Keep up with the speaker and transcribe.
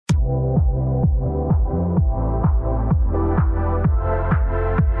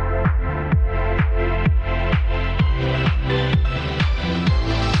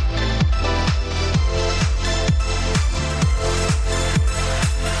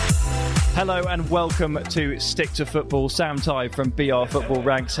Hello and welcome to Stick to Football. Sam Tighe from BR Football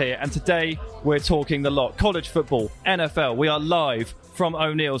Ranks here, and today we're talking the lot. College football, NFL. We are live from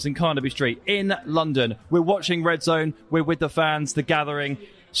O'Neill's in Carnaby Street in London. We're watching Red Zone. We're with the fans, the gathering.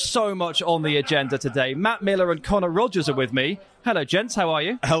 So much on the agenda today. Matt Miller and Connor Rogers are with me. Hello, gents. How are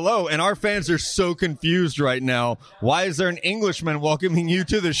you? Hello, and our fans are so confused right now. Why is there an Englishman welcoming you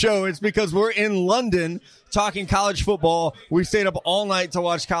to the show? It's because we're in London talking college football. We stayed up all night to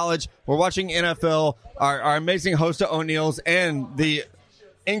watch college. We're watching NFL, our amazing host at O'Neill's, and the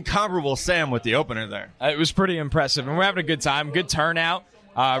incomparable Sam with the opener there. It was pretty impressive, and we're having a good time. Good turnout.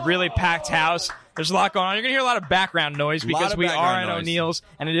 Really packed house. There's a lot going on. You're going to hear a lot of background noise because we are at O'Neill's,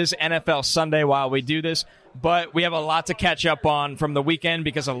 and it is NFL Sunday while we do this. But we have a lot to catch up on from the weekend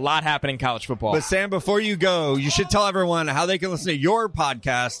because a lot happened in college football. But, Sam, before you go, you should tell everyone how they can listen to your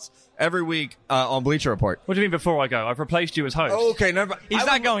podcast every week on Bleacher Report. What do you mean before I go? I've replaced you as host. Oh, okay, never. He's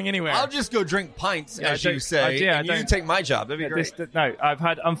not going anywhere. I'll just go drink pints, as you say, and you take my job. That'd be great. No, I've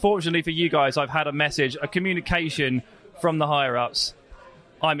had, unfortunately for you guys, I've had a message, a communication from the higher-ups.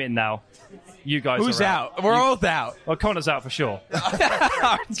 I'm in now. You guys Who's are out? We're both out. Well, Connor's out for sure.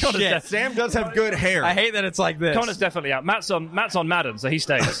 Shit. Sam does have good hair. I hate that it's like this. Connor's definitely out. Matt's on Madden, so he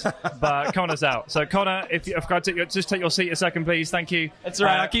stays. But Connor's out. So, Connor, if I just take your seat a second, please. Thank you. That's all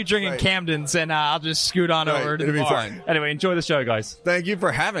right. I'll keep drinking Camden's, and I'll just scoot on over to the bar. Fine. Anyway, enjoy the show, guys. Thank you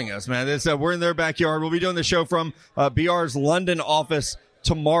for having us, man. We're in their backyard. We'll be doing the show from BR's London office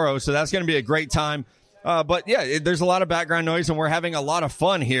tomorrow, so that's going to be a great time. But, yeah, there's a lot of background noise, and we're having a lot of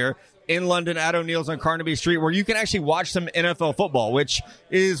fun here in London at O'Neill's on Carnaby Street, where you can actually watch some NFL football, which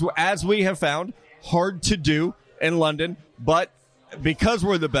is, as we have found, hard to do in London. But because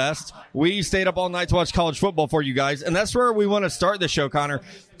we're the best, we stayed up all night to watch college football for you guys. And that's where we want to start the show, Connor.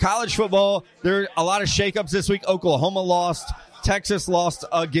 College football, there are a lot of shakeups this week. Oklahoma lost. Texas lost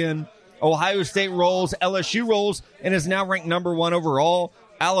again. Ohio State rolls. LSU rolls and is now ranked number 1 overall.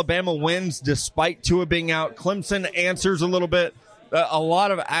 Alabama wins despite Tua being out. Clemson answers a little bit. A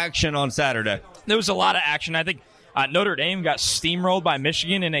lot of action on Saturday. There was a lot of action. I think Notre Dame got steamrolled by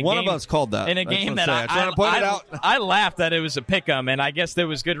Michigan in a game. One of us called that. In a game that I laughed that it was a pick'em, and I guess there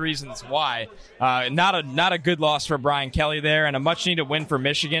was good reasons why. Not a good loss for Brian Kelly there, and a much-needed win for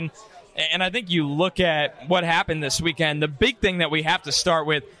Michigan. And I think you look at what happened this weekend, the big thing that we have to start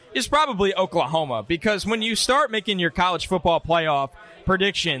with is probably Oklahoma, because when you start making your college football playoff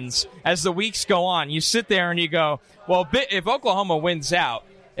predictions as the weeks go on, you sit there and you go, well, if Oklahoma wins out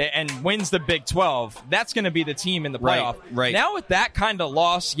and wins the Big 12, that's going to be the team in the playoff. Right. Now with that kind of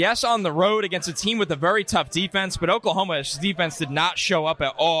loss, yes, on the road against a team with a very tough defense, but Oklahoma's defense did not show up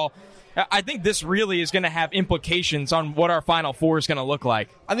at all. I think this really is going to have implications on what our Final Four is going to look like.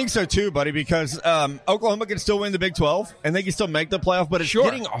 I think so too, buddy, because Oklahoma can still win the Big 12 and they can still make the playoff, but it's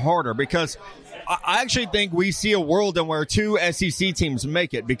getting harder because I actually think we see a world in where 2 SEC teams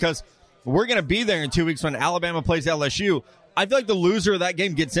make it, because we're going to be there in 2 weeks when Alabama plays LSU. I feel like the loser of that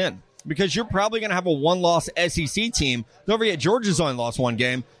game gets in, because you're probably going to have a 1-loss SEC team. Don't forget, Georgia's only lost 1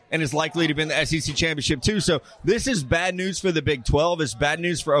 game and is likely to be in the SEC championship too. So this is bad news for the Big 12. It's bad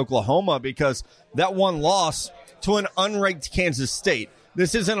news for Oklahoma, because that 1 loss to an unranked Kansas State.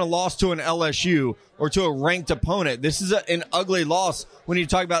 This isn't a loss to an LSU or to a ranked opponent. This is an ugly loss when you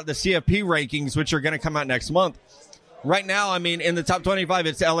talk about the CFP rankings, which are going to come out next month. Right now, I mean, in the top 25,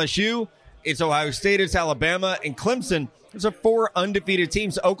 it's LSU, it's Ohio State, it's Alabama, and Clemson. Those are 4 undefeated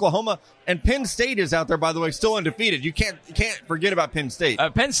teams. Oklahoma and Penn State is out there, by the way, still undefeated. You can't forget about Penn State.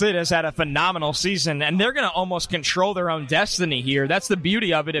 Penn State has had a phenomenal season, and they're going to almost control their own destiny here. That's the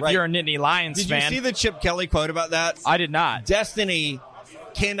beauty of it if you're a Nittany Lions fan. Did you see the Chip Kelly quote about that? I did not. Destiny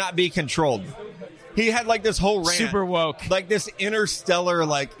cannot be controlled. He had like this whole rant. Super woke. Like this interstellar,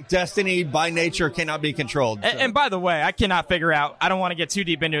 like, destiny by nature cannot be controlled. So. And by the way, I cannot figure out, I don't want to get too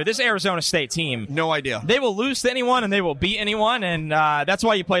deep into it, this Arizona State team. No idea. They will lose to anyone and they will beat anyone, and that's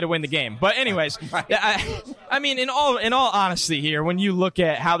why you play to win the game. But anyways, right. I mean, in all honesty here, when you look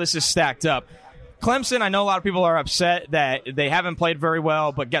at how this is stacked up, Clemson, I know a lot of people are upset that they haven't played very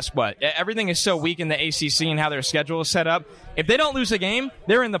well, but guess what? Everything is so weak in the ACC and how their schedule is set up. If they don't lose a game,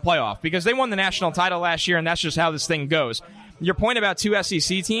 they're in the playoff, because they won the national title last year, and that's just how this thing goes. Your point about 2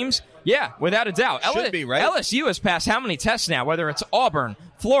 SEC teams, yeah, without a doubt. Should be, right? LSU has passed how many tests now, whether it's Auburn,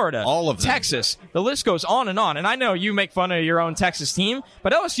 Florida, all of them. Texas. The list goes on. And I know you make fun of your own Texas team,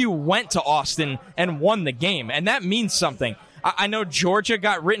 but LSU went to Austin and won the game, and that means something. I know Georgia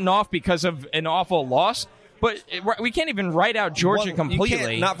got written off because of an awful loss, but we can't even write out Georgia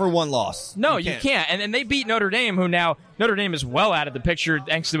completely. Not for 1 loss. No, you can't. And they beat Notre Dame, who now Notre Dame is well out of the picture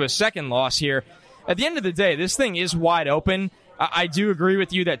thanks to a 2nd loss here. At the end of the day, this thing is wide open. I do agree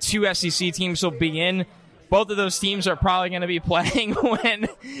with you that 2 SEC teams will be in. Both of those teams are probably going to be playing when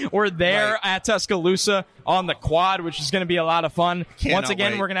we're there at Tuscaloosa on the quad, which is going to be a lot of fun. Once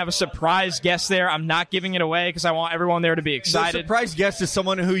again, we're going to have a surprise guest there. I'm not giving it away because I want everyone there to be excited. The surprise guest is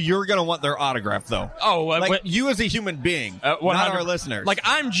someone who you're going to want their autograph, though. Oh, you as a human being, not our listeners. Like,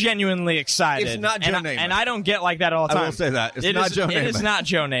 I'm genuinely excited. It's not Joe Namath. And I don't get like that all the time. I will say that. It's not Joe Namath. It is not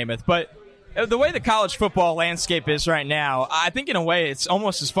Joe Namath, but the way the college football landscape is right now, I think in a way it's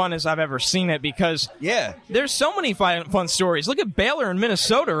almost as fun as I've ever seen it because there's so many fun stories. Look at Baylor and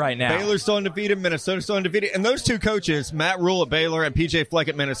Minnesota right now. Baylor's still undefeated, Minnesota's still undefeated. And those two coaches, Matt Rule at Baylor and PJ Fleck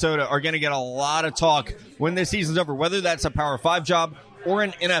at Minnesota, are going to get a lot of talk when this season's over, whether that's a Power 5 job or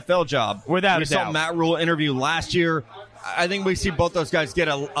an NFL job. Without a doubt. We saw Matt Rule interview last year. I think we see both those guys get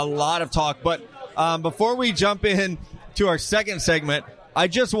a lot of talk. But before we jump in to our second segment, I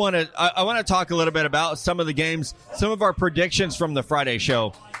just want to talk a little bit about some of the games, some of our predictions from the Friday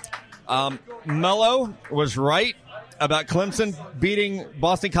show. Mello was right about Clemson beating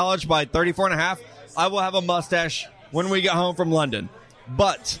Boston College by 34.5. I will have a mustache when we get home from London.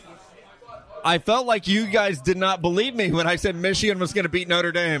 But I felt like you guys did not believe me when I said Michigan was going to beat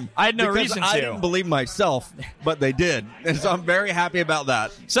Notre Dame. I had no reason to. I didn't believe myself, but they did. And so I'm very happy about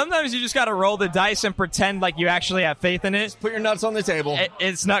that. Sometimes you just got to roll the dice and pretend like you actually have faith in it. Just put your nuts on the table.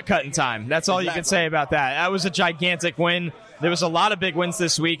 It's nut cutting time. That's all you can say about that. That was a gigantic win. There was a lot of big wins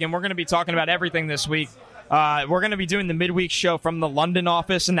this week, and we're going to be talking about everything this week. We're going to be doing the midweek show from the London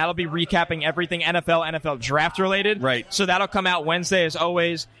office, and that'll be recapping everything NFL draft related. Right. So that'll come out Wednesday as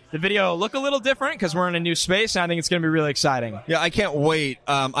always. The video will look a little different because we're in a new space, and I think it's going to be really exciting. Yeah, I can't wait.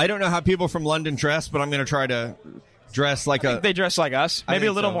 I don't know how people from London dress, but I'm going to try to dress like they dress like us. Maybe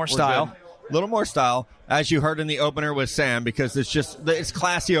a little more style. A little more style, as you heard in the opener with Sam, because it's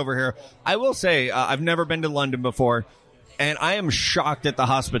classy over here. I will say, I've never been to London before. And I am shocked at the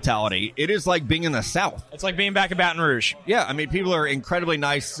hospitality. It is like being in the South. It's like being back in Baton Rouge. Yeah, I mean, people are incredibly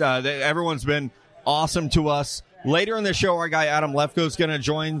nice. Everyone's been awesome to us. Later in the show, our guy Adam Lefko is going to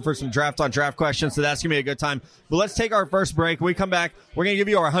join for some draft questions, so that's going to be a good time. But let's take our first break. When we come back, we're going to give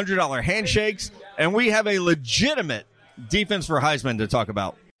you our $100 handshakes, and we have a legitimate defense for Heisman to talk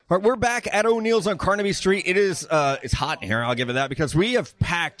about. All right, we're back at O'Neill's on Carnaby Street. It's hot in here, I'll give it that, because we have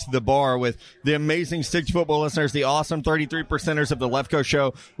packed the bar with the amazing Stick to Football listeners, the awesome 33%ers of the Lefko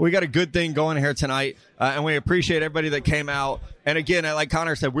Show. We got a good thing going here tonight, and we appreciate everybody that came out. And again, like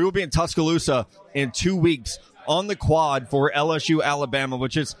Connor said, we will be in Tuscaloosa in 2 weeks on the quad for LSU Alabama,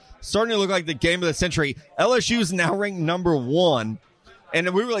 which is starting to look like the game of the century. LSU is now ranked number 1. And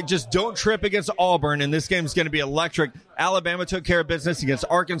we were like, just don't trip against Auburn, and this game's going to be electric. Alabama took care of business against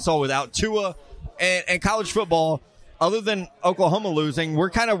Arkansas without Tua. And college football, other than Oklahoma losing, we're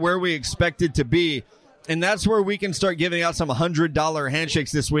kind of where we expected to be. And that's where we can start giving out some $100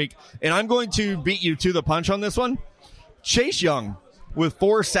 handshakes this week. And I'm going to beat you to the punch on this one. Chase Young, with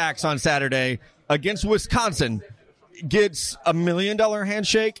 4 sacks on Saturday against Wisconsin, gets $1 million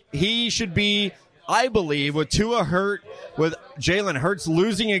handshake. He should be, I believe, with Tua hurt, with Jalen Hurts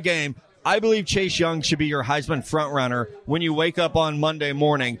losing a game, I believe Chase Young should be your Heisman frontrunner when you wake up on Monday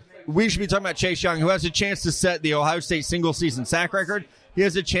morning. We should be talking about Chase Young, who has a chance to set the Ohio State single-season sack record. He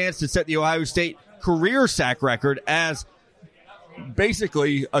has a chance to set the Ohio State career sack record as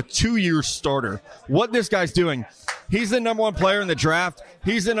basically a 2-year starter. What this guy's doing, he's the number 1 player in the draft.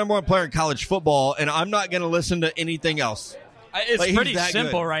 He's the number 1 player in college football, and I'm not going to listen to anything else. It's pretty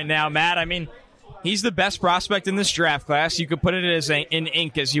simple right now, Matt. I mean, he's the best prospect in this draft class. You could put it as in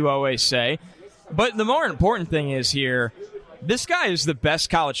ink, as you always say. But the more important thing is here, this guy is the best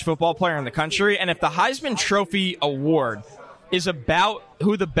college football player in the country, and if the Heisman Trophy Award is about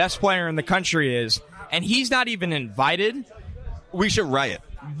who the best player in the country is, and he's not even invited, we should riot.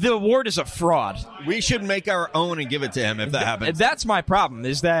 The award is a fraud. We should make our own and give it to him if that happens. That's my problem,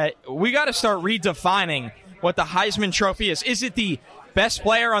 is that we got to start redefining what the Heisman Trophy is. Is it the best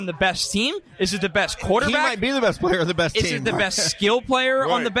player on the best team? Is it the best quarterback? He might be the best player on the best team. Is it the best skill player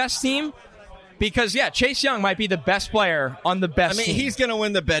on the best team? Because, Chase Young might be the best player on the best team. He's going to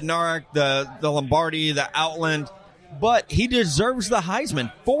win the Bednarik, the Lombardi, the Outland, but he deserves the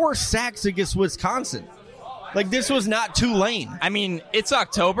Heisman. 4 sacks against Wisconsin. Like, this was not Tulane. I mean, it's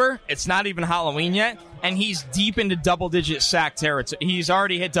October. It's not even Halloween yet, and he's deep into double-digit sack territory. He's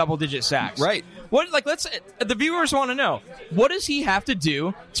already hit double-digit sacks. Right. The viewers want to know, what does he have to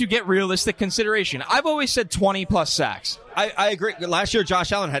do to get realistic consideration? I've always said 20-plus sacks. I agree. Last year,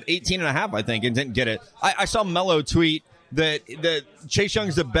 Josh Allen had 18.5, I think, and didn't get it. I saw Mello tweet that Chase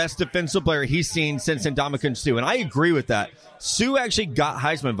Young's the best defensive player he's seen since Ndamukong Suh, and I agree with that. Suh actually got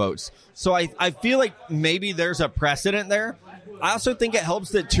Heisman votes. So I feel like maybe there's a precedent there. I also think it helps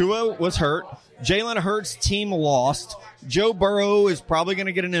that Tua was hurt. Jalen Hurts' team lost. Joe Burrow is probably going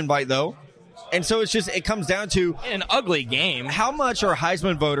to get an invite, though. And so it comes down to an ugly game. How smart are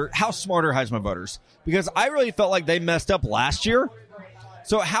Heisman voters? Because I really felt like they messed up last year.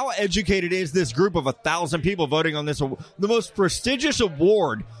 So how educated is this group of 1,000 people voting on this, the most prestigious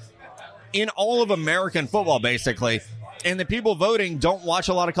award in all of American football, basically? And the people voting don't watch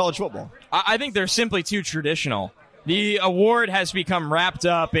a lot of college football. I think they're simply too traditional. The award has become wrapped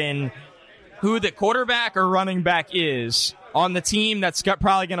up in who the quarterback or running back is on the team that's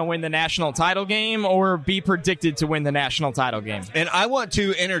probably going to win the national title game or be predicted to win the national title game. And I want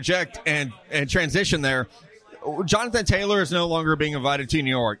to interject and transition there. Jonathan Taylor is no longer being invited to New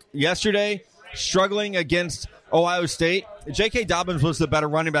York. Yesterday, struggling against Ohio State, J.K. Dobbins was the better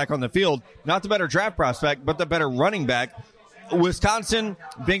running back on the field. Not the better draft prospect, but the better running back. Wisconsin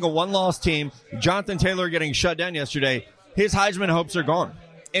being a one-loss team, Jonathan Taylor getting shut down yesterday, his Heisman hopes are gone.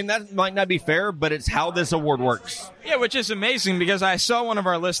 And that might not be fair, but it's how this award works. Yeah, which is amazing because I saw one of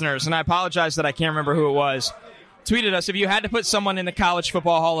our listeners, and I apologize that I can't remember who it was, tweeted us, if you had to put someone in the College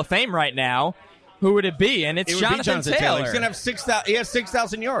Football Hall of Fame right now, who would it be? And it's Jonathan Taylor. He's going to have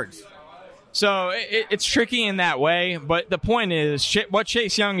 6,000 yards. So it's tricky in that way, but the point is what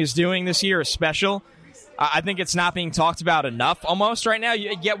Chase Young is doing this year is special. I think it's not being talked about enough almost right now.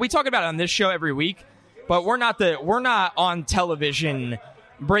 Yeah, we talk about it on this show every week, but we're not on television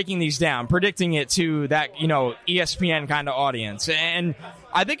breaking these down, predicting it to that, ESPN kind of audience. And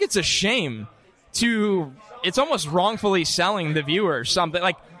I think it's a shame it's almost wrongfully selling the viewer something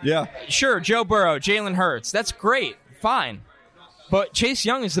like, yeah, sure, Joe Burrow, Jalen Hurts, that's great, fine. But Chase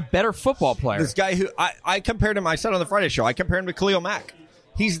Young is the better football player. This guy who I compared him, I said on the Friday show, I compared him to Khalil Mack.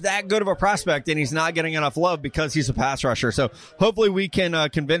 He's that good of a prospect, and he's not getting enough love because he's a pass rusher. So hopefully we can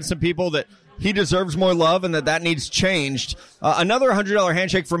convince some people that he deserves more love and that needs changed. Another $100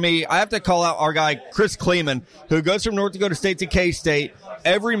 handshake for me. I have to call out our guy, Chris Kleeman, who goes from North Dakota State to K-State.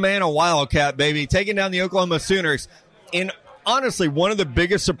 Every man a Wildcat, baby, taking down the Oklahoma Sooners. And honestly, one of the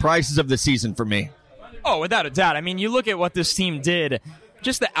biggest surprises of the season for me. Oh, without a doubt. I mean, you look at what this team did,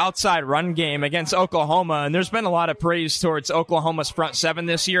 just the outside run game against Oklahoma, and there's been a lot of praise towards Oklahoma's front seven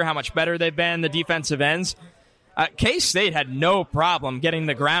this year, how much better they've been, the defensive ends. K-State had no problem getting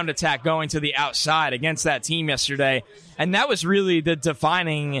the ground attack going to the outside against that team yesterday, and that was really the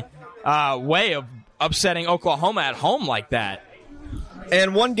defining way of upsetting Oklahoma at home like that.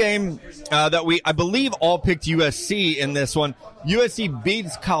 And one game that I believe all picked USC in this one, USC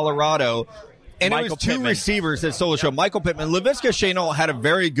beats Colorado. And Michael it was two receivers that stole the show. Michael Pittman. Laviska Shenault had a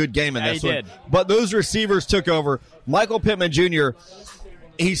very good game in this one. Did. But those receivers took over. Michael Pittman Jr.,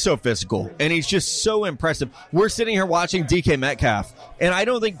 he's so physical, and he's just so impressive. We're sitting here watching DK Metcalf, and I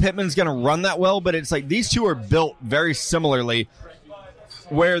don't think Pittman's going to run that well, but it's like these two are built very similarly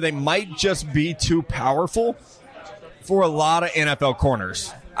where they might just be too powerful for a lot of NFL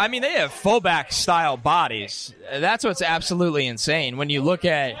corners. I mean, they have fullback-style bodies. That's what's absolutely insane. When you look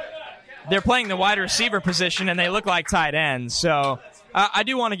at they're playing the wide receiver position, and they look like tight ends. So I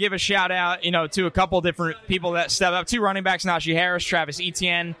do want to give a shout-out, to a couple different people that step up. Two running backs, Najee Harris, Travis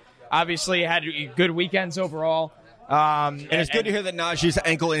Etienne, obviously had good weekends overall. And it's good to hear that Najee's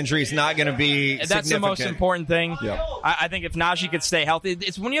ankle injury is not going to be That's the most important thing. Yeah. I think if Najee could stay healthy,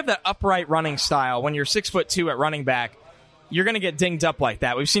 it's when you have that upright running style, when you're 6'2" at running back, you're going to get dinged up like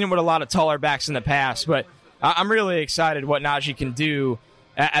that. We've seen it with a lot of taller backs in the past, but I'm really excited what Najee can do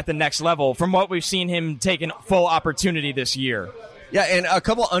at the next level from what we've seen him taking full opportunity this year. Yeah, and a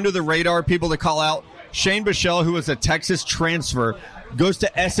couple under-the-radar people to call out. Shane Buechele, who was a Texas transfer, goes to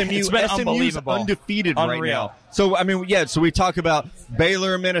SMU. It's been SMU's undefeated right now. So, so we talk about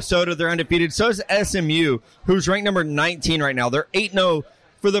Baylor, Minnesota, they're undefeated. So is SMU, who's ranked number 19 right now. They're 8-0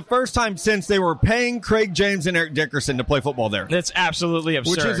 for the first time since they were paying Craig James and Eric Dickerson to play football there. That's absolutely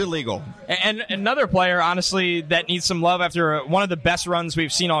absurd. Which is illegal. And another player, honestly, that needs some love after one of the best runs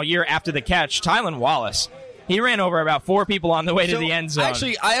we've seen all year after the catch, Tylan Wallace. He ran over about 4 people on the way to the end zone.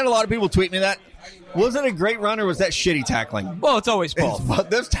 Actually, I had a lot of people tweet me that. Was it a great run or was that shitty tackling? Well, it's always both.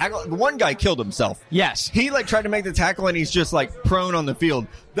 But this tackle, one guy killed himself. Yes. He tried to make the tackle and he's just prone on the field.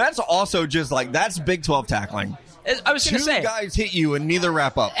 That's also just that's Big 12 tackling. I was going to say, 2 guys hit you and neither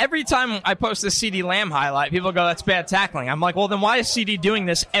wrap up. Every time I post a CeeDee Lamb highlight, people go, that's bad tackling. I'm like, well, then why is CeeDee doing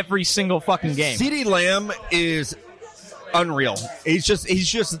this every single fucking game? CeeDee Lamb is unreal. He's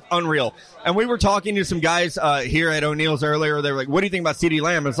just unreal. And we were talking to some guys here at O'Neill's earlier. They were like, what do you think about CeeDee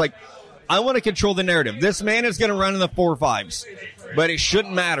Lamb? It's like, I want to control the narrative. This man is going to run in the 4.5s, but it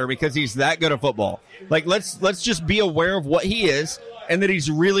shouldn't matter because he's that good at football. Let's just be aware of what he is and that he's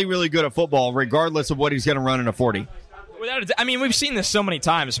really, really good at football regardless of what he's going to run in a 40. I mean, we've seen this so many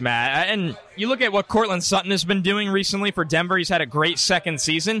times, Matt. And you look at what Courtland Sutton has been doing recently for Denver. He's had a great second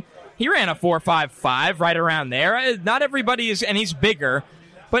season. He ran a 4.55 right around there. Not everybody is, and he's bigger,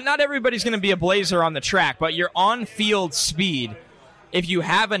 but not everybody's going to be a blazer on the track. But your on-field speed, if you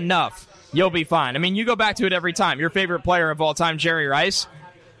have enough, you'll be fine. I mean, you go back to it every time. Your favorite player of all time, Jerry Rice,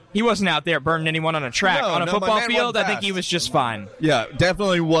 he wasn't out there burning anyone on a track. On a football field, I think he was just fine. Yeah,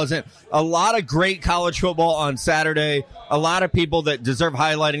 definitely wasn't. A lot of great college football on Saturday. A lot of people that deserve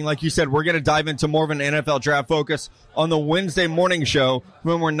highlighting. Like you said, we're going to dive into more of an NFL draft focus on the Wednesday morning show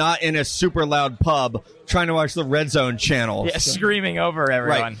when we're not in a super loud pub trying to watch the Red Zone channel. Yeah, screaming over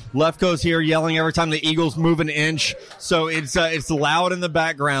everyone. Right. Lefko's here yelling every time the Eagles move an inch. So it's loud in the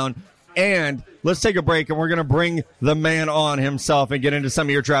background. And let's take a break, and we're going to bring the man on himself and get into some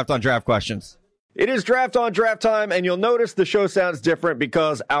of your draft on draft questions. It is draft on draft time, and you'll notice the show sounds different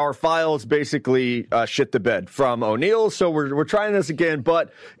because our files basically shit the bed from O'Neill's. So we're trying this again,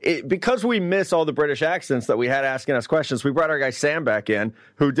 but because we miss all the British accents that we had asking us questions, we brought our guy Sam back in,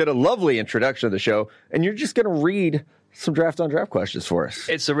 who did a lovely introduction of the show, and you're just going to read some draft on draft questions for us.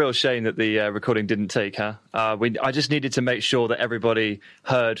 It's a real shame that the recording didn't take, huh? I just needed to make sure that everybody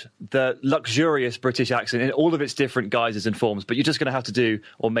heard the luxurious British accent in all of its different guises and forms, but you're just going to have to do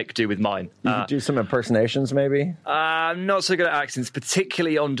or make do with mine. You could do some impersonations, maybe? I'm not so good at accents,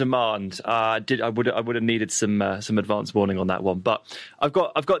 particularly on demand. I would have needed some advance warning on that one, but I've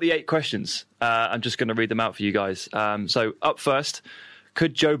got the 8 questions. I'm just going to read them out for you guys. So up first,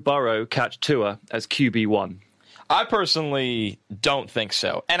 could Joe Burrow catch Tua as QB1? I personally don't think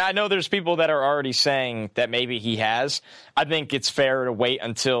so. And I know there's people that are already saying that maybe he has. I think it's fair to wait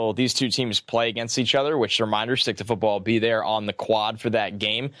until these two teams play against each other, which, reminder, Stick to Football will be there on the quad for that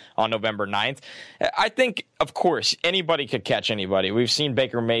game on November 9th. I think, of course, anybody could catch anybody. We've seen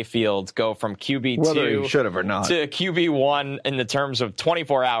Baker Mayfield go from QB2 should have or not to QB1 in the terms of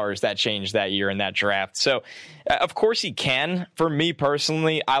 24 hours that changed that year in that draft. So, of course he can. For me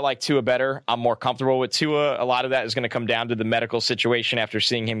personally, I like Tua better. I'm more comfortable with Tua. A lot of that is going to come down to the medical situation after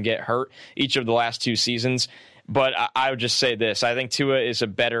seeing him get hurt each of the last 2 seasons. But I would just say this. I think Tua is a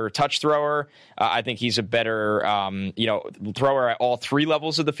better touch thrower. I think he's a better thrower at all 3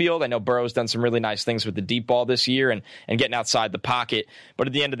 levels of the field. I know Burrow's done some really nice things with the deep ball this year and getting outside the pocket. But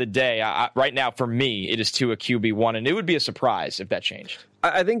at the end of the day, right now for me, it is Tua QB1, and it would be a surprise if that changed.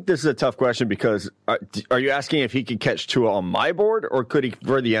 I think this is a tough question because are you asking if he could catch Tua on my board or could he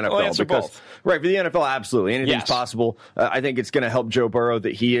for the NFL? Well, answer both. Right, for the NFL, absolutely. Anything's possible. I think it's going to help Joe Burrow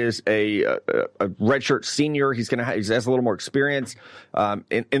that he is a redshirt senior. He has a little more experience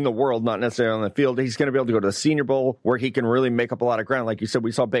in the world, not necessarily on the field. He's going to be able to go to the Senior Bowl where he can really make up a lot of ground. Like you said,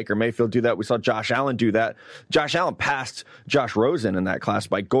 we saw Baker Mayfield do that. We saw Josh Allen do that. Josh Allen passed Josh Rosen in that class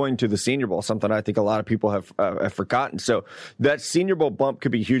by going to the Senior Bowl, something I think a lot of people have forgotten. So that Senior Bowl bump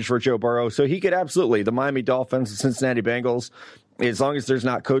could be huge for Joe Burrow. So he could absolutely, the Miami Dolphins, the Cincinnati Bengals, as long as there's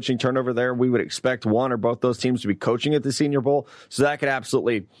not coaching turnover there, we would expect one or both those teams to be coaching at the Senior Bowl. So that could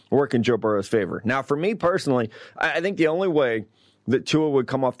absolutely work in Joe Burrow's favor. Now, for me personally, I think the only way that Tua would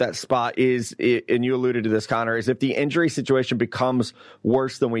come off that spot is, and you alluded to this, Connor, is if the injury situation becomes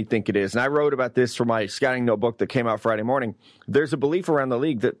worse than we think it is. And I wrote about this for my scouting notebook that came out Friday morning. There's a belief around the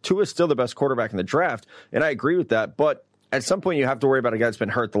league that Tua is still the best quarterback in the draft, and I agree with that, but at some point you have to worry about a guy that's been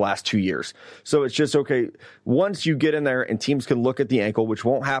hurt the last 2 years. So it's just, okay, once you get in there and teams can look at the ankle, which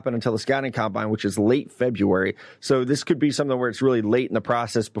won't happen until the scouting combine, which is late February. So this could be something where it's really late in the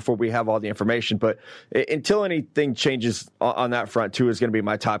process before we have all the information. But until anything changes on that front, Tua is going to be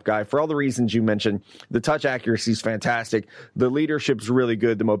my top guy for all the reasons you mentioned. The touch accuracy is fantastic. The leadership's really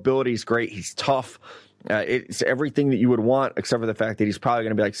good. The mobility is great. He's tough. It's everything that you would want, except for the fact that he's probably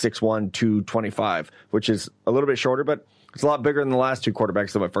going to be like 6'1", 225, which is a little bit shorter, but it's a lot bigger than the last 2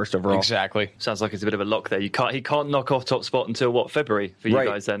 quarterbacks that went first overall. Exactly. Sounds like it's a bit of a lock there. He can't knock off top spot until, February for you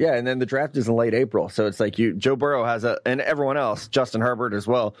guys then? Yeah, and then the draft is in late April. So it's like Joe Burrow has and everyone else, Justin Herbert as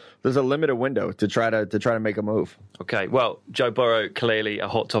well, there's a limited window to try to make a move. Okay, well, Joe Burrow, clearly a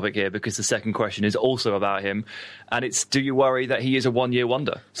hot topic here because the second question is also about him. And it's, do you worry that he is a one-year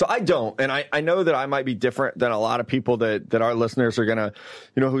wonder? So I don't. And I know that I might be different than a lot of people that our listeners are going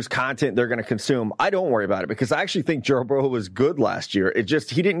to, whose content they're going to consume. I don't worry about it because I actually think Joe Burrow was good last year. It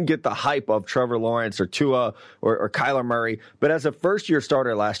just, he didn't get the hype of Trevor Lawrence or Tua or Kyler Murray. But as a first-year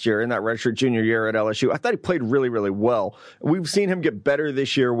starter last year in that redshirt junior year at LSU, I thought he played really, really well. We've seen him get better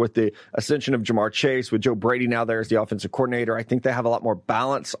this year with the ascension of Jamar Chase, with Joe Brady now there as the offensive coordinator. I think they have a lot more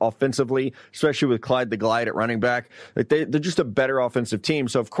balance offensively, especially with Clyde the Glide at running back. Like they're just a better offensive team.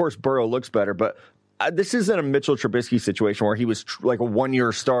 So, of course, Burrow looks better. But this isn't a Mitchell Trubisky situation where he was like a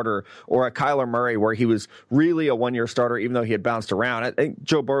one-year starter, or a Kyler Murray where he was really a one-year starter even though he had bounced around. I think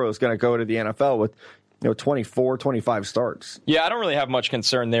Joe Burrow is going to go to the NFL with 24, 25 starts. Yeah, I don't really have much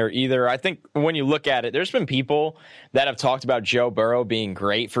concern there either. I think when you look at it, there's been people that have talked about Joe Burrow being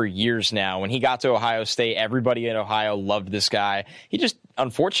great for years now. When he got to Ohio State, everybody in Ohio loved this guy. He just,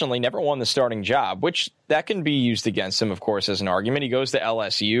 unfortunately, never won the starting job, which that can be used against him, of course, as an argument. He goes to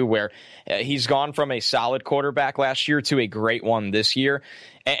LSU, where he's gone from a solid quarterback last year to a great one this year.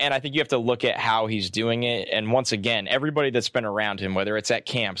 And I think you have to look at how he's doing it. And once again, everybody that's been around him, whether it's at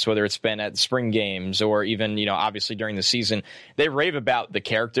camps, whether it's been at spring games, or even, obviously during the season, they rave about the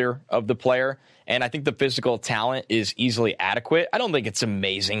character of the player. And I think the physical talent is easily adequate. I don't think it's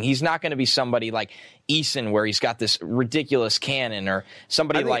amazing. He's not going to be somebody like Eason, where he's got this ridiculous cannon, or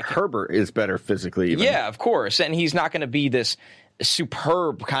somebody like Herbert is better physically. Even. Yeah, of course. And he's not going to be this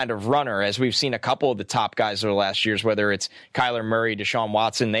superb kind of runner, as we've seen a couple of the top guys over the last years, whether it's Kyler Murray, Deshaun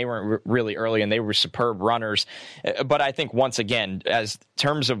Watson. They weren't really early, and they were superb runners. But I think, once again, as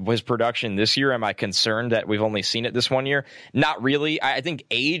terms of his production this year, am I concerned that we've only seen it this one year? Not really. I think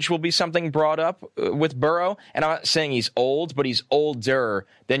age will be something brought up with Burrow, and I'm not saying he's old, but he's older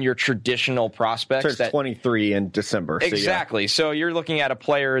than your traditional prospects. Turns 23 in December. Exactly. So you're looking at a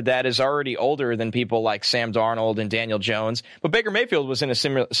player that is already older than people like Sam Darnold and Daniel Jones. But Baker Mayfield was in a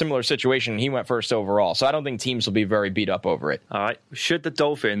similar situation. He went first overall. So I don't think teams will be very beat up over it. All right. Should the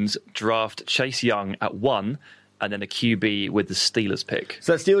Dolphins draft Chase Young at 1 and then a QB with the Steelers pick?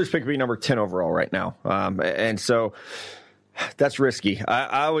 So that Steelers pick would be number 10 overall right now. And so that's risky.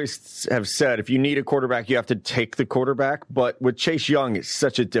 I always have said, if you need a quarterback, you have to take the quarterback. But with Chase Young, it's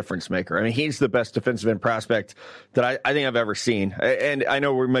such a difference maker. I mean, he's the best defensive end prospect that I think I've ever seen. And I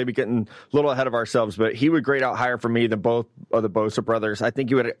know we're maybe getting a little ahead of ourselves, but he would grade out higher for me than both of the Bosa brothers. I think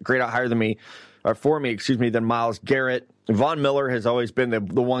he would grade out higher than me, or for me, than Myles Garrett. Von Miller has always been the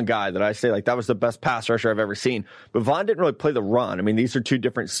one guy that I say, like, that was the best pass rusher I've ever seen. But Von didn't really play the run. I mean, these are two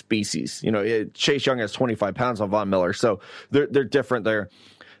different species. Chase Young has 25 pounds on Von Miller, so they're different there.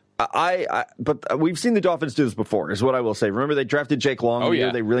 But we've seen the Dolphins do this before, is what I will say. Remember, they drafted Jake Long the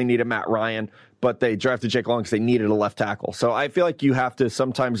year they really needed Matt Ryan, but they drafted Jake Long because they needed a left tackle. So I feel like you have to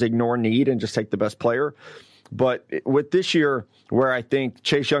sometimes ignore need and just take the best player. But with this year, where I think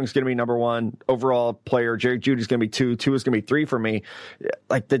Chase Young's going to be number 1 overall player, Jerry Jeudy's going to be 2 is going to be 3 for me,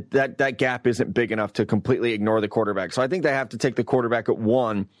 like that gap isn't big enough to completely ignore the quarterback. So I think they have to take the quarterback at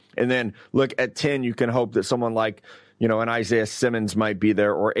 1, and then look at 10. You can hope that someone like, an Isaiah Simmons might be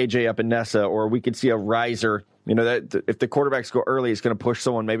there, or AJ Epinesa, or we could see a riser. That if the quarterbacks go early, it's going to push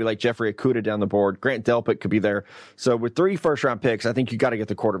someone maybe like Jeffrey Okudah down the board. Grant Delpit could be there. So with 3 first-round picks, I think you got to get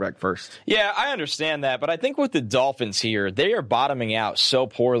the quarterback first. Yeah, I understand that, but I think with the Dolphins here, they are bottoming out so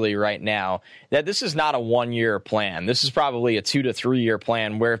poorly right now that this is not a 1-year plan. This is probably a 2 to 3 year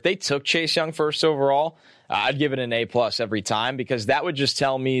plan, where if they took Chase Young first overall, I'd give it an A+ every time, because that would just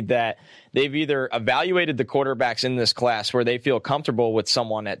tell me that they've either evaluated the quarterbacks in this class where they feel comfortable with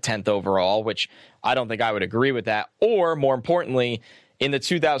someone at 10th overall, which I don't think I would agree with that, or more importantly, in the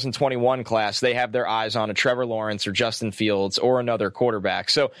 2021 class, they have their eyes on a Trevor Lawrence or Justin Fields or another quarterback.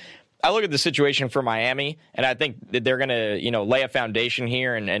 So I look at the situation for Miami, and I think that they're going to, lay a foundation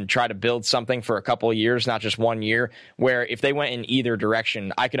here and try to build something for a couple of years, not just 1 year, where if they went in either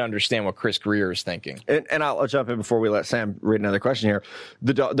direction, I could understand what Chris Grier is thinking. And I'll jump in before we let Sam read another question here.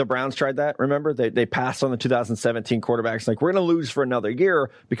 The Browns tried that, remember? They passed on the 2017 quarterbacks. Like, we're going to lose for another year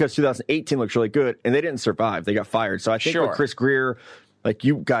because 2018 looks really good, and they didn't survive. They got fired. So I think with Chris Grier,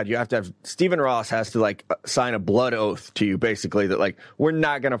 you have to have Stephen Ross has to sign a blood oath to you, basically, that we're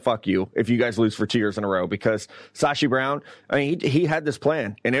not going to fuck you if you guys lose for 2 years in a row, because Sashi Brown, I mean, he had this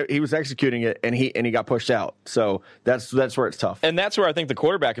plan and he was executing it, and he got pushed out. So that's where it's tough. And that's where I think the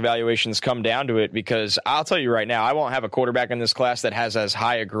quarterback evaluations come down to it, because I'll tell you right now, I won't have a quarterback in this class that has as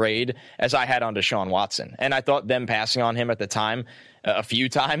high a grade as I had on Deshaun Watson. And I thought them passing on him at the time a few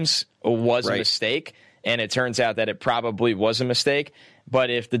times was a mistake. And it turns out that it probably was a mistake. But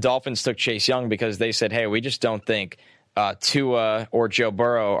if the Dolphins took Chase Young because they said, hey, we just don't think Tua or Joe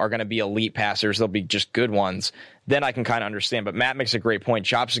Burrow are going to be elite passers, they'll be just good ones, then I can kind of understand. But Matt makes a great point.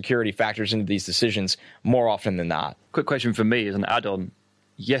 Job security factors into these decisions more often than not. Quick question from me as an add-on.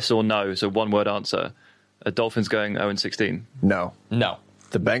 Yes or no? So one-word answer. Are Dolphins going 0-16? No.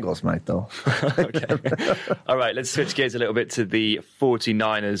 The Bengals might, though. Okay. All right, let's switch gears a little bit to the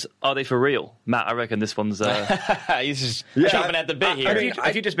 49ers. Are they for real? Matt, I reckon this one's... He's just chomping at the bit here.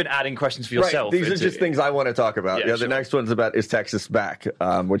 Have you just been adding questions for yourself? Right. These are just things I want to talk about. The next one's about, is Texas back?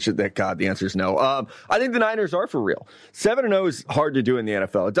 Which, God, the answer is no. I think the Niners are for real. 7-0 is hard to do in the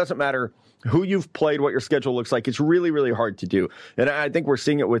NFL. It doesn't matter who you've played, what your schedule looks like. It's really, really hard to do. And I think we're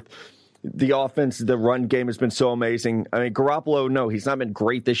seeing it with the offense. The run game has been so amazing. I mean, Garoppolo, no, he's not been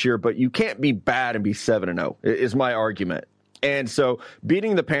great this year, but you can't be bad and be 7-0 is my argument. And so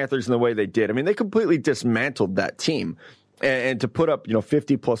beating the Panthers in the way they did, I mean, they completely dismantled that team. And to put up,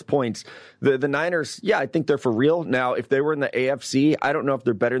 50-plus points, the Niners, I think they're for real. Now, if they were in the AFC, I don't know if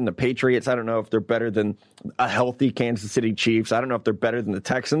they're better than the Patriots. I don't know if they're better than a healthy Kansas City Chiefs. I don't know if they're better than the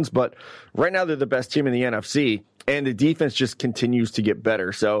Texans. But right now, they're the best team in the NFC, and the defense just continues to get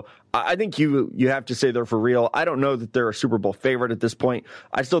better. So I think you have to say they're for real. I don't know that they're a Super Bowl favorite at this point.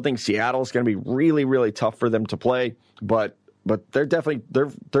 I still think Seattle is going to be really, really tough for them to play, but they're definitely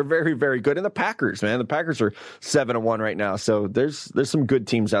they're very, very good. And the Packers, man, the Packers are 7-1 right now. So there's some good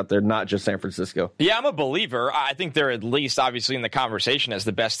teams out there, not just San Francisco. Yeah, I'm a believer. I think they're at least obviously in the conversation as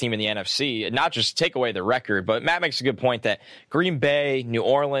the best team in the NFC. Not just take away the record, but Matt makes a good point that Green Bay, New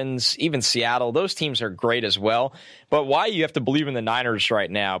Orleans, even Seattle, those teams are great as well. But why you have to believe in the Niners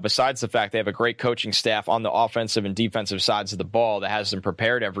right now, besides the fact they have a great coaching staff on the offensive and defensive sides of the ball that has them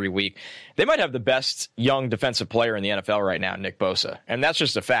prepared every week, they might have the best young defensive player in the NFL right now, Nick Bosa. And that's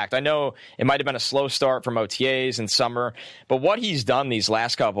just a fact. I know it might have been a slow start from OTAs in summer, but what he's done these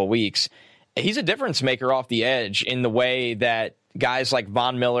last couple of weeks, he's a difference maker off the edge in the way that guys like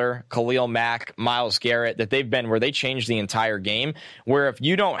Von Miller, Khalil Mack, Myles Garrett, that they've been where they change the entire game, where if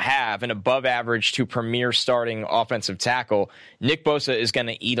you don't have an above average to premier starting offensive tackle, Nick Bosa is going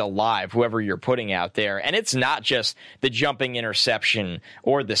to eat alive whoever you're putting out there. And it's not just the jumping interception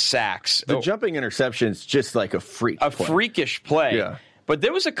or the sacks. The jumping interception is just like a freakish play. Yeah. But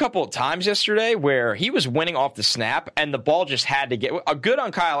there was a couple of times yesterday where he was winning off the snap and the ball just had to get a good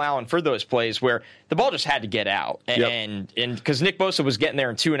on Kyle Allen for those plays where the ball just had to get out. And because Nick Bosa was getting there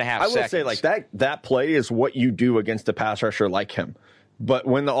in 2.5 seconds. I will say, like, that play is what you do against a pass rusher like him. But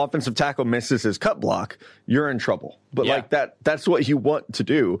when the offensive tackle misses his cut block, you're in trouble. But that's what you want to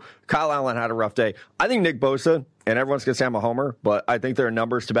do. Kyle Allen had a rough day. I think Nick Bosa, and everyone's going to say I'm a homer, but I think there are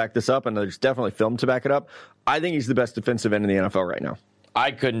numbers to back this up, and there's definitely film to back it up. I think he's the best defensive end in the NFL right now.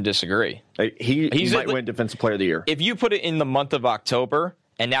 I couldn't disagree. He might win Defensive Player of the Year. If you put it in the month of October,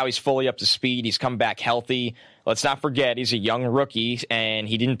 and now he's fully up to speed, he's come back healthy. Let's not forget, he's a young rookie, and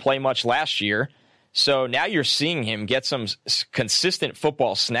he didn't play much last year. So now you're seeing him get some consistent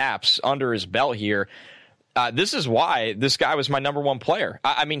football snaps under his belt here. This is why this guy was my number one player.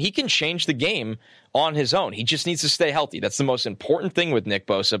 I mean, he can change the game on his own. He just needs to stay healthy. That's the most important thing with Nick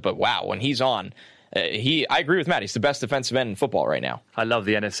Bosa. But wow, when he's on, I agree with Matt. He's the best defensive end in football right now. I love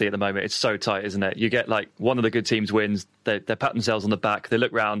the NFC at the moment. It's so tight, isn't it? You get like one of the good teams wins. They pat themselves on the back. They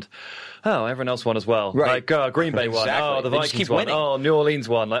look round. Oh, everyone else won as well. Right. Like Green Bay won. Oh, the Vikings won. Winning. Oh, New Orleans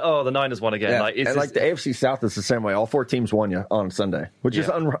won. Like, oh, the Niners won again. Yeah. Like, the AFC South is the same way. All four teams won on Sunday, which is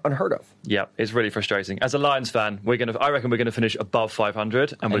unheard of. Yeah, it's really frustrating. As a Lions fan, I reckon we're gonna finish above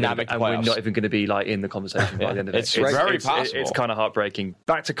 500, and we're not even going to be like in the conversation by the end of it. It's very possible. It's kind of heartbreaking.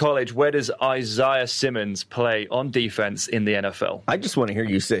 Back to college. Where does Isaiah Simmons play on defense in the NFL? I just want to hear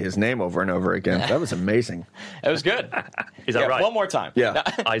you say his name over and over again. That was amazing. It was good. Is that right? One more time. Yeah.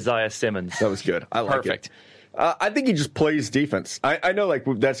 Isaiah Simmons. That was good. I like Perfect. it. I think he just plays defense. I know, like,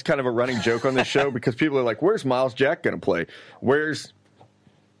 that's kind of a running joke on this show because people are like, where's Miles Jack going to play? Where's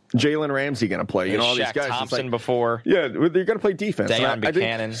Jalen Ramsey going to play? All these guys. Thompson before. Yeah, they're going to play defense. Deion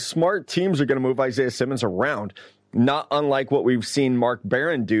Buchanan. I think smart teams are going to move Isaiah Simmons around. Not unlike what we've seen Mark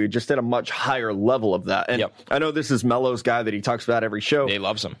Barron do, just at a much higher level of that. And I know this is Mello's guy that he talks about every show. He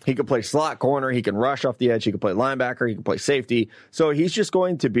loves him. He can play slot corner. He can rush off the edge. He can play linebacker. He can play safety. So he's just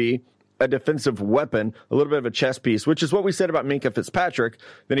going to be a defensive weapon, a little bit of a chess piece, which is what we said about Minkah Fitzpatrick.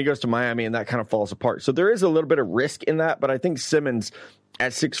 Then he goes to Miami, and that kind of falls apart. So there is a little bit of risk in that, but I think Simmons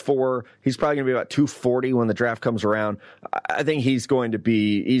at 6'4", he's probably going to be about 240 when the draft comes around. I think he's going to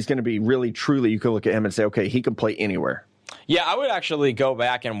be really, truly, you can look at him and say, okay, he can play anywhere. Yeah, I would actually go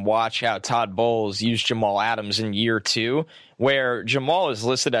back and watch how Todd Bowles used Jamal Adams in year 2, where Jamal is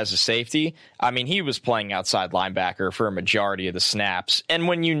listed as a safety. I mean, he was playing outside linebacker for a majority of the snaps. And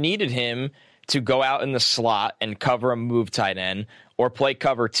when you needed him to go out in the slot and cover a move tight end or play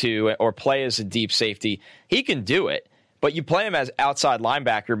cover 2 or play as a deep safety, he can do it. But you play him as outside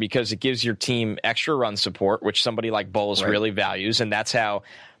linebacker because it gives your team extra run support, which somebody like Bowles really values. And that's how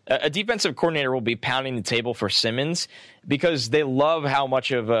a defensive coordinator will be pounding the table for Simmons because they love how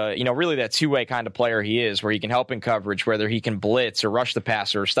much of a, really that two-way kind of player he is, where he can help in coverage, whether he can blitz or rush the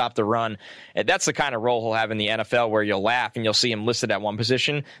passer or stop the run. And that's the kind of role he'll have in the NFL, where you'll laugh and you'll see him listed at one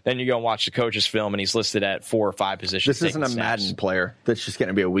position. Then you go and watch the coach's film and he's listed at 4 or 5 positions. This isn't a Madden player that's just going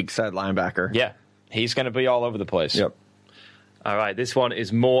to be a weak side linebacker. Yeah, he's going to be all over the place. Yep. All right, this one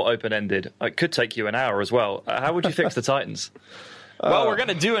is more open-ended. It could take you an hour as well. How would you fix the Titans? Well, we're going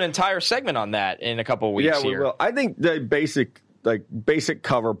to do an entire segment on that in a couple of weeks. Yeah, we will. I think the basic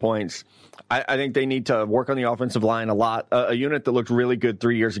cover points, I think they need to work on the offensive line a lot. A unit that looked really good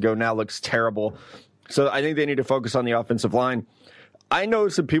 3 years ago now looks terrible. So I think they need to focus on the offensive line. I know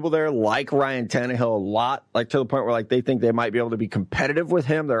some people there like Ryan Tannehill a lot, like to the point where they think they might be able to be competitive with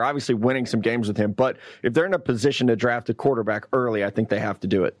him. They're obviously winning some games with him, but if they're in a position to draft a quarterback early, I think they have to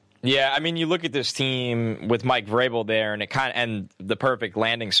do it. Yeah, I mean, you look at this team with Mike Vrabel there, and and the perfect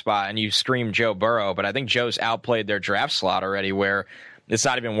landing spot, and you scream Joe Burrow, but I think Joe's outplayed their draft slot already, where it's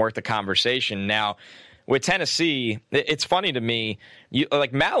not even worth the conversation. Now, with Tennessee, it's funny to me, Matt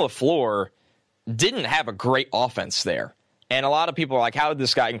LaFleur didn't have a great offense there. And a lot of people are like, how did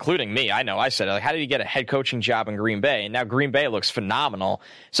this guy, including me, I know, I said, how did he get a head coaching job in Green Bay? And now Green Bay looks phenomenal.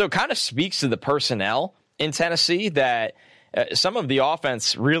 So it kind of speaks to the personnel in Tennessee that some of the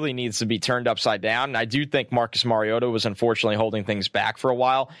offense really needs to be turned upside down. And I do think Marcus Mariota was unfortunately holding things back for a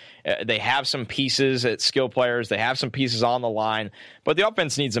while. They have some pieces at skill players. They have some pieces on the line. But the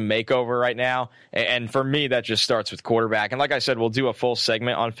offense needs a makeover right now. And for me, that just starts with quarterback. And like I said, we'll do a full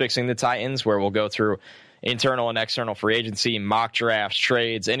segment on fixing the Titans where we'll go through internal and external free agency, mock drafts,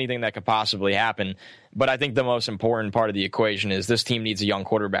 trades, anything that could possibly happen. But I think the most important part of the equation is this team needs a young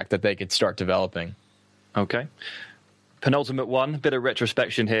quarterback that they could start developing. Okay. Penultimate one, bit of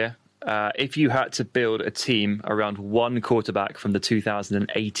retrospection here. If you had to build a team around one quarterback from the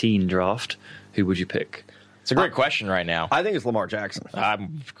 2018 draft, who would you pick? It's a great question right now. I think it's Lamar Jackson. I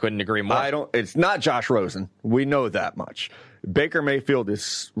couldn't agree more. It's not Josh Rosen. We know that much. Baker Mayfield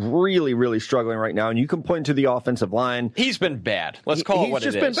is really, really struggling right now, and you can point to the offensive line. He's been bad. Let's call it what it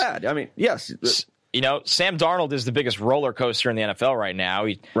is. He's just been bad. I mean, yes. Sam Darnold is the biggest roller coaster in the NFL right now.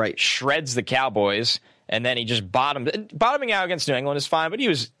 He shreds the Cowboys, and then he just bottoming out against New England is fine, but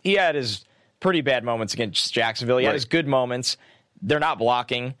he had his pretty bad moments against Jacksonville. He had his good moments. They're not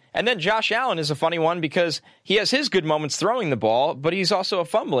blocking. And then Josh Allen is a funny one because he has his good moments throwing the ball, but he's also a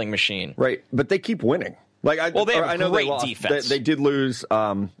fumbling machine. Right, but they keep winning. They have a great defense. They did lose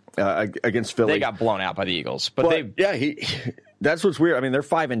against Philly. They got blown out by the Eagles. That's what's weird. I mean, they're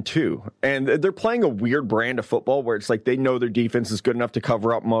 5-2, and they're playing a weird brand of football where it's like they know their defense is good enough to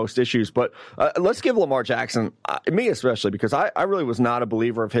cover up most issues. But let's give Lamar Jackson, me especially, because I really was not a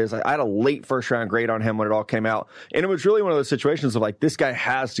believer of his. I had a late first-round grade on him when it all came out, and it was really one of those situations of this guy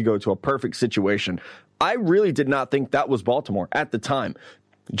has to go to a perfect situation. I really did not think that was Baltimore at the time.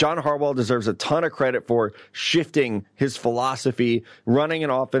 John Harbaugh deserves a ton of credit for shifting his philosophy, running an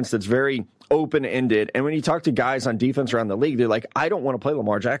offense that's very open-ended. And when you talk to guys on defense around the league, they're like, I don't want to play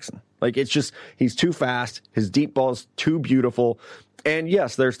Lamar Jackson. It's just, he's too fast. His deep ball's too beautiful. And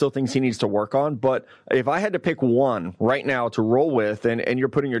yes, there's still things he needs to work on. But if I had to pick one right now to roll with and you're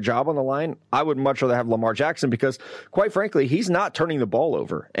putting your job on the line, I would much rather have Lamar Jackson because, quite frankly, he's not turning the ball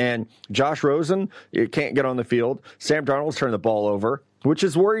over. And Josh Rosen can't get on the field. Sam Darnold's turning the ball over, which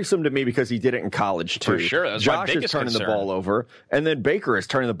is worrisome to me because he did it in college, too. For sure. That's Josh my biggest is turning concern. the ball over, and then Baker is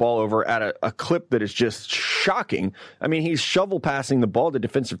turning the ball over at a clip that is just shocking. I mean, he's shovel passing the ball to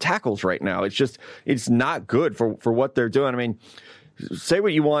defensive tackles right now. It's not good for what they're doing. I mean, say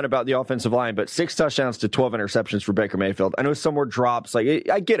what you want about the offensive line, but 6 touchdowns to 12 interceptions for Baker Mayfield. I know some were drops. I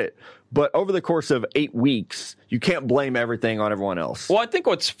get it. But over the course of 8 weeks, you can't blame everything on everyone else. Well, I think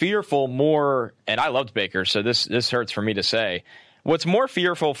what's fearful more, and I loved Baker, so this hurts for me to say, what's more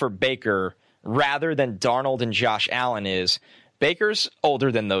fearful for Baker rather than Darnold and Josh Allen is Baker's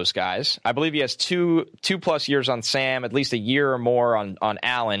older than those guys. I believe he has two plus years on Sam, at least a year or more on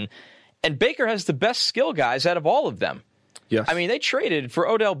Allen. And Baker has the best skill guys out of all of them. Yes. I mean, they traded for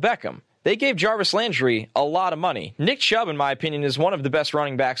Odell Beckham. They gave Jarvis Landry a lot of money. Nick Chubb, in my opinion, is one of the best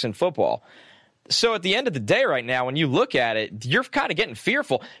running backs in football. So at the end of the day right now, when you look at it, you're kind of getting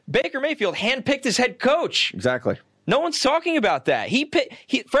fearful. Baker Mayfield handpicked his head coach. Exactly. No one's talking about that.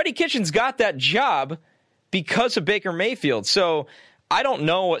 Freddie Kitchens got that job because of Baker Mayfield. So I don't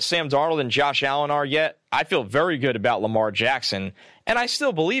know what Sam Darnold and Josh Allen are yet. I feel very good about Lamar Jackson, and I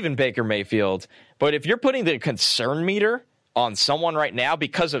still believe in Baker Mayfield. But if you're putting the concern meter on someone right now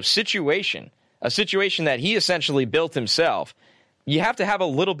because of a situation that he essentially built himself, you have to have a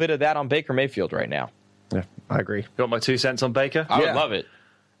little bit of that on Baker Mayfield right now. Yeah, I agree. Got my 2 cents on Baker? I would love it.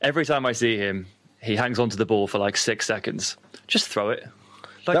 Every time I see him, he hangs onto the ball for like 6 seconds. Just throw it.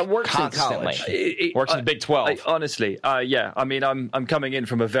 Like, that works constantly. in college. Works in the Big 12. Honestly, yeah. I mean, I'm coming in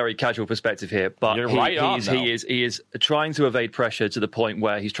from a very casual perspective here, but he is trying to evade pressure to the point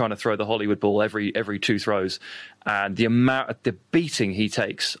where he's trying to throw the Hollywood ball every 2 throws, and the beating he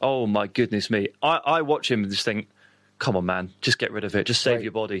takes. Oh my goodness me! I watch him and just think, come on, man, just get rid of it. Just save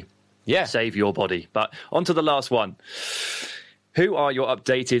your body. Yeah, save your body. But on to the last one. Who are your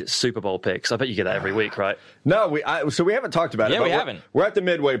updated Super Bowl picks? I bet you get that every week, right? No, so we haven't talked about it. Yeah, we haven't. We're at the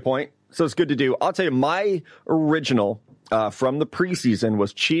midway point, so it's good to do. I'll tell you, my original from the preseason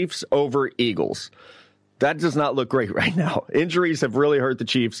was Chiefs over Eagles. That does not look great right now. Injuries have really hurt the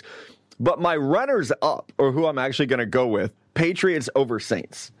Chiefs. But my runners up, or who I'm actually going to go with, Patriots over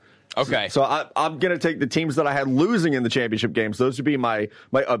Saints. Okay. So I'm going to take the teams that I had losing in the championship games. Those would be my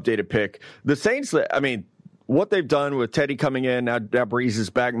updated pick. The Saints, I mean, what they've done with Teddy coming in, now Breeze is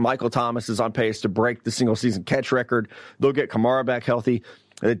back. Michael Thomas is on pace to break the single-season catch record. They'll get Kamara back healthy.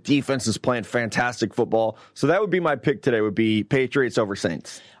 The defense is playing fantastic football. So that would be my pick today, would be Patriots over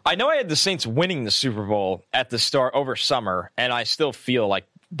Saints. I know I had the Saints winning the Super Bowl at the start over summer, and I still feel like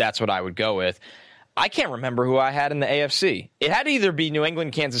that's what I would go with. I can't remember who I had in the AFC. It had to either be New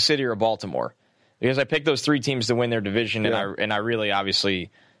England, Kansas City, or Baltimore, because I picked those 3 teams to win their division, and I really obviously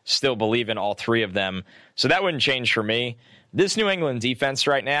still believe in all 3 of them. So that wouldn't change for me. This New England defense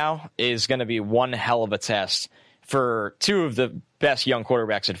right now is going to be one hell of a test for 2 of the best young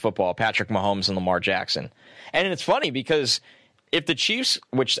quarterbacks in football, Patrick Mahomes and Lamar Jackson. And it's funny because if the Chiefs,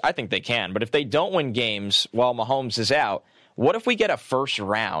 which I think they can, but if they don't win games while Mahomes is out, what if we get a first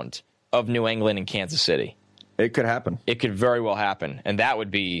round of New England and Kansas City? It could happen. It could very well happen, and that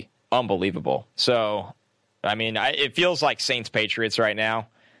would be unbelievable. So, I mean, it feels like Saints-Patriots right now.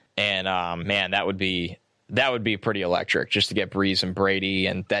 And, man, that would be pretty electric just to get Breeze and Brady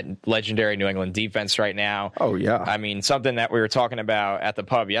and that legendary New England defense right now. Oh, yeah. I mean, something that we were talking about at the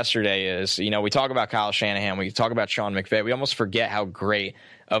pub yesterday is, we talk about Kyle Shanahan, we talk about Sean McVay. We almost forget how great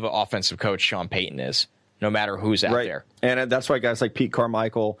of an offensive coach Sean Payton is, no matter who's out there. And that's why guys like Pete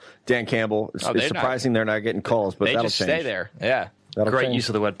Carmichael, Dan Campbell, it's surprising they're not getting calls, but that'll change. They just stay there. Yeah. Great use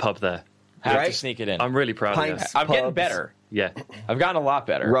of the word pub there. Have to sneak it in. I'm really proud of you. I'm getting better. Yeah. I've gotten a lot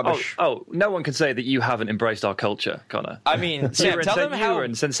better. Rubbish. Oh, no one can say that you haven't embraced our culture, Connor. I mean, Sam, tell them how... You were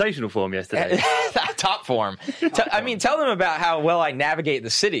in sensational form yesterday. Top form. Tell them about how well I navigate the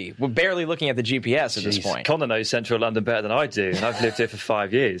city. We're barely looking at the GPS at this point. Connor knows Central London better than I do, and I've lived here for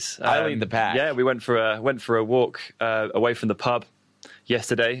 5 years. I lead the pack. Yeah, we went for a walk away from the pub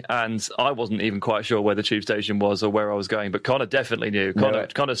yesterday, and I wasn't even quite sure where the tube station was or where I was going, but Connor definitely knew.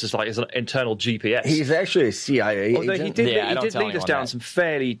 Connor's just like his internal GPS. He's actually a CIA agent. He did lead us down some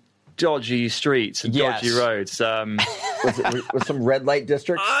fairly dodgy streets and dodgy roads. With some red light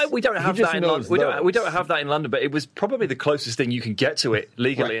districts? We don't have that in London. We don't have that in London, but it was probably the closest thing you can get to it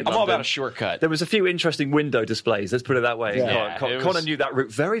legally in London. I'm all about a shortcut. There was a few interesting window displays, let's put it that way. Yeah, Connor knew that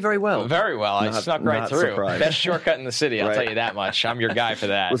route very, very well. Very well. I snuck right through. Surprised. Best shortcut in the city, I'll tell you that much. I'm your guy for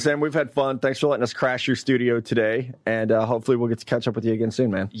that. Well, Sam, we've had fun. Thanks for letting us crash your studio today, and hopefully we'll get to catch up with you again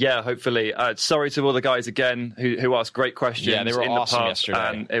soon, man. Yeah, hopefully. Sorry to all the guys again who asked great questions. Yeah, they were in awesome the pub,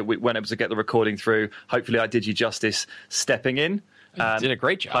 yesterday. And we weren't able to get the recording through. Hopefully I did you justice stepping in. Did a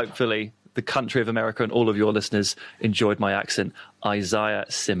great job. Hopefully the country of America and all of your listeners enjoyed my accent. Isaiah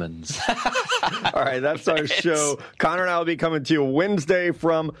Simmons. All right, that's our show. Connor and I will be coming to you Wednesday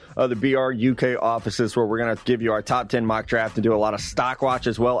from the BR UK offices, where we're going to give you our top 10 mock draft and do a lot of stock watch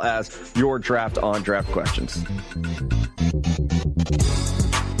as well as your draft on draft questions.